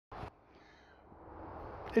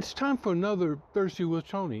It's time for another Thursday with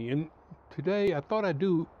Tony, and today I thought I'd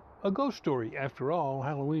do a ghost story. After all,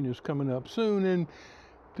 Halloween is coming up soon, and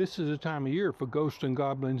this is a time of year for ghosts and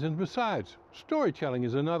goblins. And besides, storytelling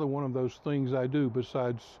is another one of those things I do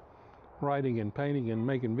besides writing and painting and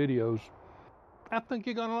making videos. I think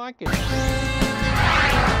you're gonna like it.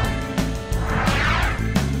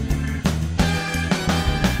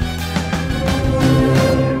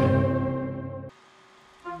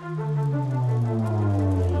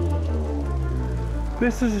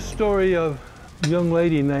 This is a story of a young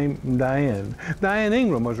lady named Diane. Diane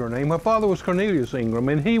Ingram was her name. Her father was Cornelius Ingram,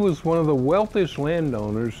 and he was one of the wealthiest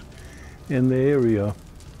landowners in the area.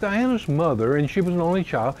 Diana's mother, and she was an only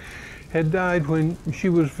child, had died when she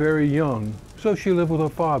was very young, so she lived with her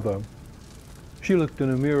father. She looked in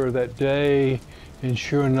a mirror that day, and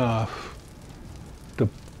sure enough, the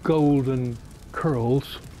golden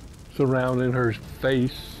curls surrounding her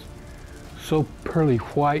face, so pearly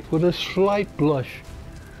white with a slight blush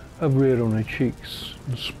of red on her cheeks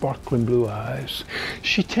and sparkling blue eyes.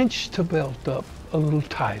 She cinched the belt up a little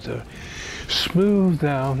tighter, smoothed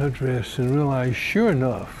down her dress, and realized, sure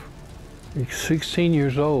enough, at 16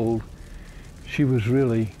 years old, she was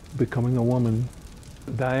really becoming a woman.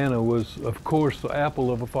 Diana was, of course, the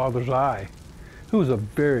apple of her father's eye, who was a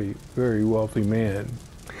very, very wealthy man.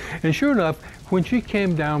 And sure enough, when she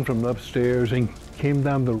came down from upstairs and came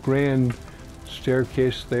down the grand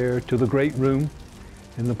staircase there to the great room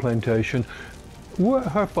in the plantation, were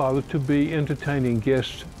her father to be entertaining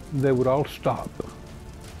guests, they would all stop,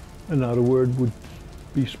 and not a word would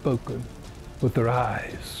be spoken, but their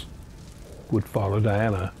eyes would follow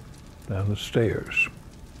Diana down the stairs.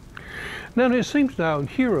 Now, it seems now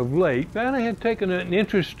here of late, Diana had taken an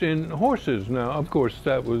interest in horses. Now, of course,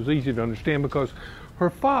 that was easy to understand because her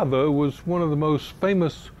father was one of the most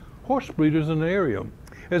famous horse breeders in the area.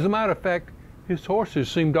 As a matter of fact, his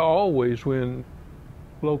horses seemed to always win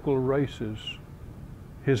local races.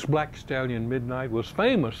 His black stallion Midnight was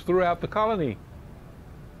famous throughout the colony.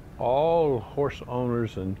 All horse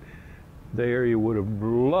owners in the area would have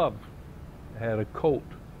loved to have a colt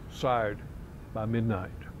sired by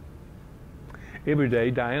Midnight. Every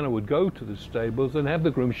day Diana would go to the stables and have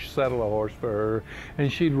the groom saddle a horse for her,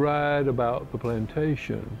 and she'd ride about the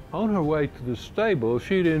plantation. On her way to the stable,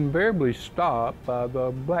 she'd invariably stop by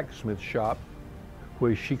the blacksmith shop,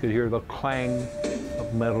 where she could hear the clang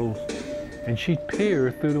of metals, and she'd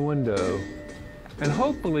peer through the window, and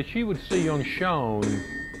hopefully she would see young Sean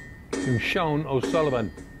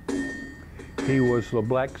O'Sullivan. He was the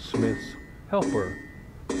blacksmith's helper,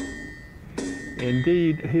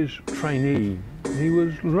 indeed his trainee. He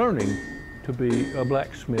was learning to be a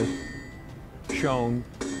blacksmith. Sean,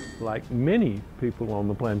 like many people on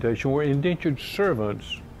the plantation, were indentured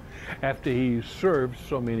servants. After he served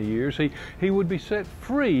so many years, he would be set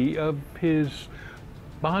free of his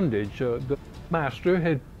bondage. The master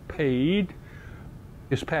had paid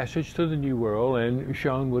his passage to the New World, and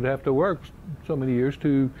Sean would have to work so many years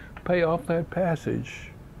to pay off that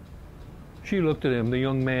passage. She looked at him, the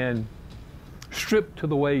young man, stripped to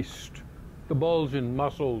the waist, the bulging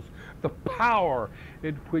muscles, the power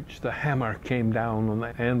at which the hammer came down on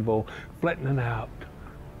the anvil, flattening out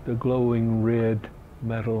the glowing red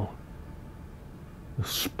metal. The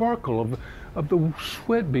sparkle of the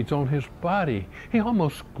sweat beads on his body. He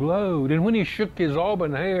almost glowed, and when he shook his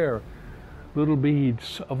auburn hair, little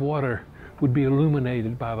beads of water would be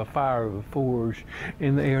illuminated by the fire of the forge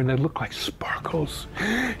in the air, and they looked like sparkles.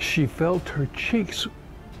 She felt her cheeks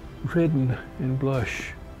redden and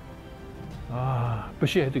blush. But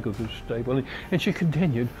she had to go to the stable, and she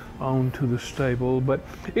continued on to the stable. But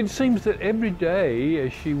it seems that every day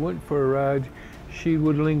as she went for a ride, she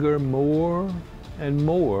would linger more and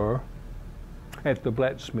more at the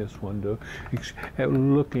blacksmith's window,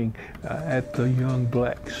 looking at the young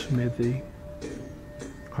blacksmithy.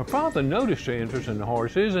 Her father noticed her interest in the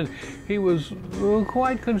horses, and he was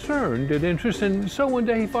quite concerned at interest, and so one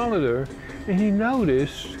day he followed her, and he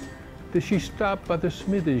noticed that she stopped by the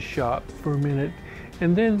smithy's shop for a minute,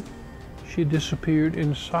 and then she disappeared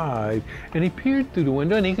inside, and he peered through the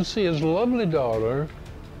window, and he could see his lovely daughter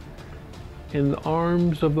in the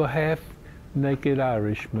arms of the half-naked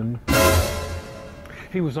Irishman.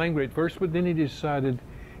 He was angry at first, but then he decided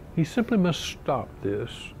he simply must stop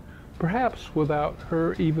this, perhaps without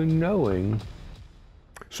her even knowing.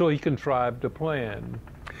 So he contrived a plan.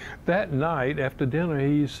 That night after dinner,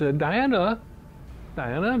 he said, Diana,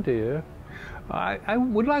 dear, I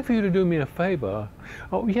would like for you to do me a favor.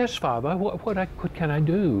 Oh, yes, Father, what can I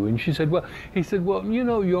do? And she said, he said, you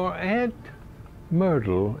know, your Aunt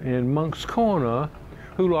Myrtle in Monk's Corner,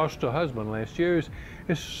 who lost her husband last year,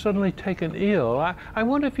 is suddenly taken ill. I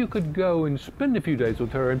wonder if you could go and spend a few days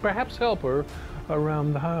with her and perhaps help her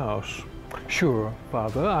around the house. Sure,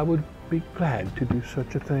 Father, I would be glad to do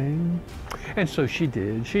such a thing. And so she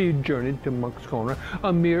did. She journeyed to Moncks Corner,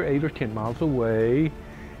 a mere 8 or 10 miles away,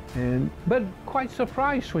 but quite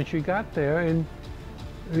surprised when she got there, and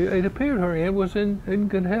it appeared her aunt was in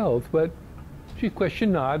good health, but she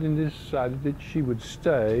questioned not and decided that she would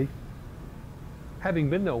stay. Having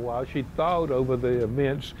been there a while, she thought over the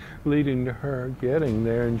events leading to her getting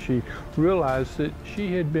there, and she realized that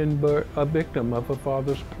she had been a victim of her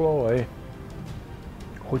father's ploy.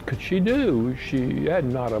 What could she do? She had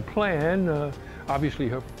not a plan. Obviously,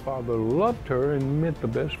 her father loved her and meant the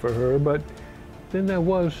best for her, but then there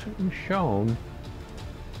was Sean.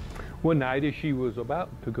 One night, as she was about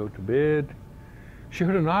to go to bed, she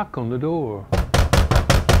heard a knock on the door.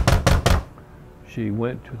 She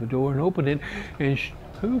went to the door and opened it, and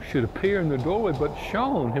who should appear in the doorway but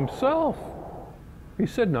Sean himself? He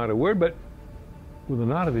said not a word, but with a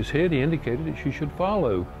nod of his head, he indicated that she should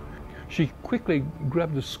follow. She quickly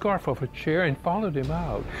grabbed the scarf off a chair and followed him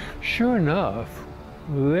out. Sure enough,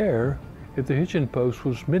 there at the hitching post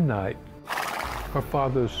was Midnight, her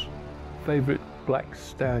father's favorite black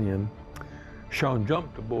stallion. Sean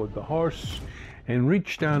jumped aboard the horse and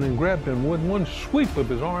reached down and grabbed him. With one sweep of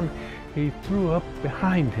his arm, he threw up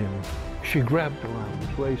behind him. She grabbed around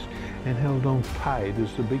his waist and held on tight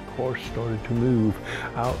as the big horse started to move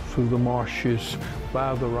out through the marshes,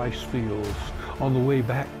 by the rice fields, on the way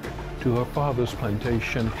back to her father's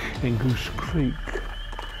plantation in Goose Creek.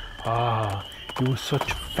 He was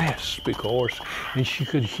such a fast big horse, and she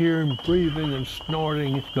could hear him breathing and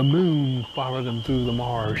snorting. The moon followed him through the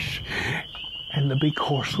marsh, and the big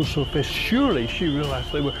horse was so fast. Surely she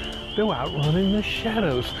realized they were outrunning the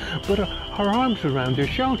shadows, but her arms around her,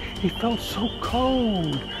 Sean, he felt so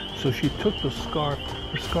cold. So she took the scarf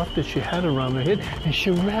that she had around her head, and she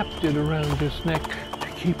wrapped it around his neck to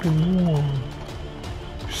keep him warm.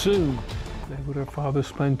 Soon, they were at her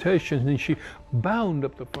father's plantation, and she bounded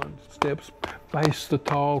up the front steps, past the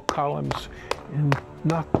tall columns, and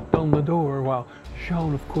knocked on the door, while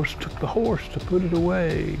Sean, of course, took the horse to put it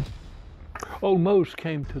away. Old Mose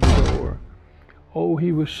came to the door. Oh,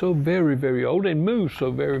 he was so very, very old and moved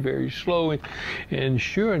so very, very slow. And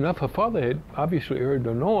sure enough, her father had obviously heard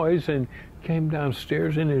the noise and came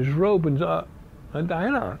downstairs in his robe and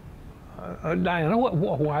Diana,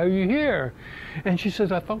 why are you here? And she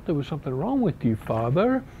says, I thought there was something wrong with you,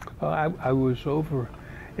 Father. I was over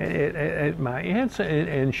at my aunt's,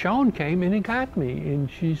 and Sean came and he got me. And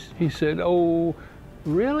he said, oh,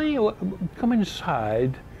 really? Come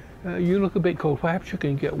inside. You look a bit cold. Perhaps you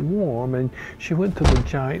can get warm. And she went to the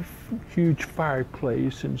giant, huge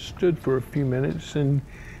fireplace and stood for a few minutes. And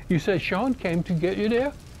you said Sean came to get you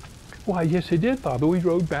there? Why, yes, he did, Father. We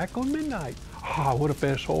rode back on Midnight. Ah, what a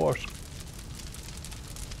fast horse.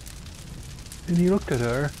 And he looked at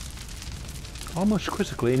her almost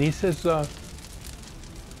quizzically, and he says, and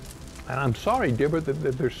I'm sorry, dear, but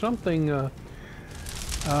there's something,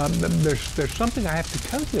 there's something I have to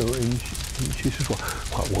tell you. And she says,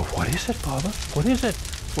 well, what is it, Father? What is it?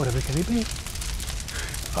 Whatever can it be?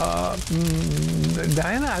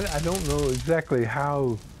 Diana, I don't know exactly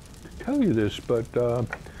how to tell you this, but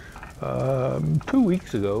 2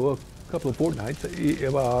 weeks ago, a couple of fortnights,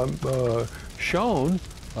 Sean,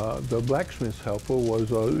 the blacksmith's helper, was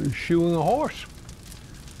shoeing a horse.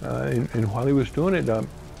 And while he was doing it,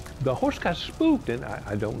 the horse got spooked, and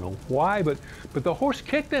I don't know why, but the horse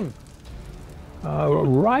kicked him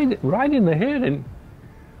right in the head,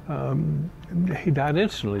 and he died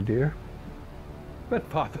instantly, dear. But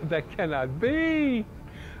Father, that cannot be.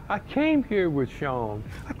 I came here with Sean.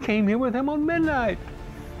 I came here with him on Midnight.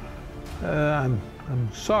 I'm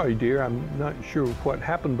sorry, dear. I'm not sure what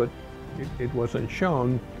happened, but it wasn't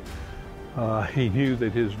Sean. He knew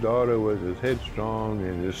that his daughter was as headstrong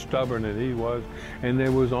and as stubborn as he was, and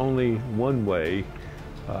there was only one way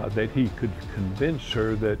that he could convince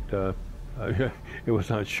her that it was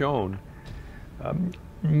not Sean.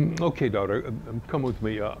 Okay, daughter, come with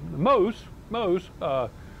me. Mose,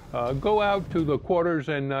 go out to the quarters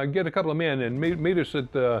and get a couple of men and meet us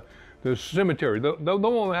at the cemetery. The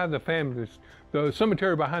one behind the family, the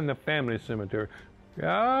cemetery behind the family cemetery.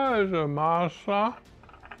 Yes, Massa.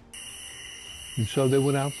 And so they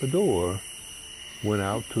went out the door, went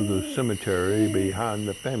out to the cemetery behind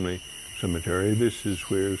the family cemetery. This is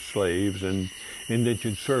where slaves and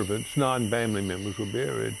indentured servants, non-family members, were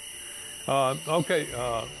buried. Okay,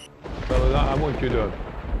 fellas, I want you to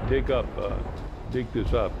dig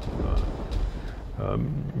this up.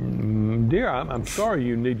 Dear, I'm sorry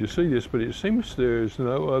you need to see this, but it seems there's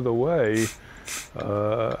no other way.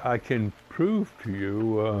 I can prove to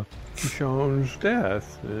you Sean's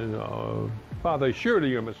death. Father, surely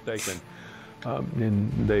you're mistaken.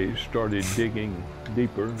 And they started digging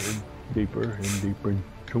deeper and deeper and deeper, and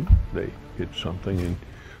they hit something, and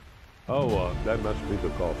that must be the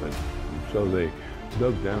coffin. So they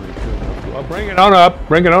dug down and sure enough, bring it on up,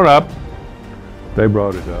 bring it on up. They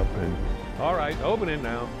brought it up, and all right, open it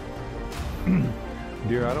now.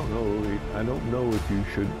 Dear, I don't know if you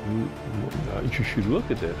should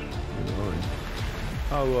look at this, you know.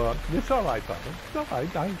 And, it's all right, Papa. It's all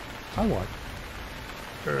right. I watch.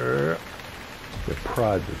 They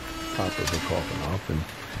pried the top of the coffin off and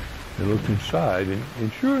looked inside,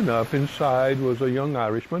 and sure enough, inside was a young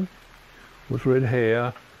Irishman with red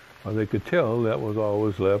hair. They could tell that was all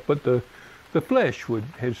was left, but the flesh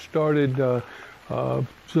had started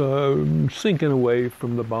sinking away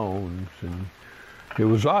from the bones, and it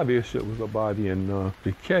was obvious it was a body in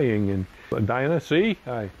decaying. And Diana, see,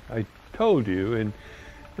 I told you.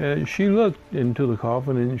 And she looked into the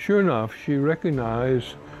coffin, and sure enough, she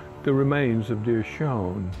recognized the remains of dear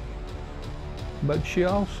Sean. But she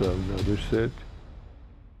also noticed that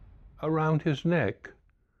around his neck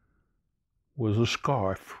was a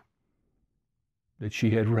scarf that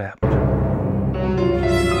she had wrapped.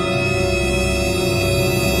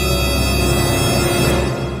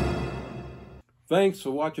 Thanks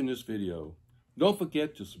for watching this video. Don't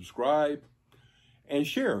forget to subscribe and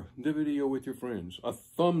share the video with your friends. A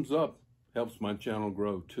thumbs up helps my channel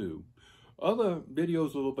grow too. Other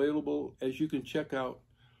videos are available, as you can check out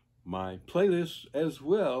my playlist as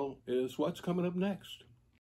well as what's coming up next.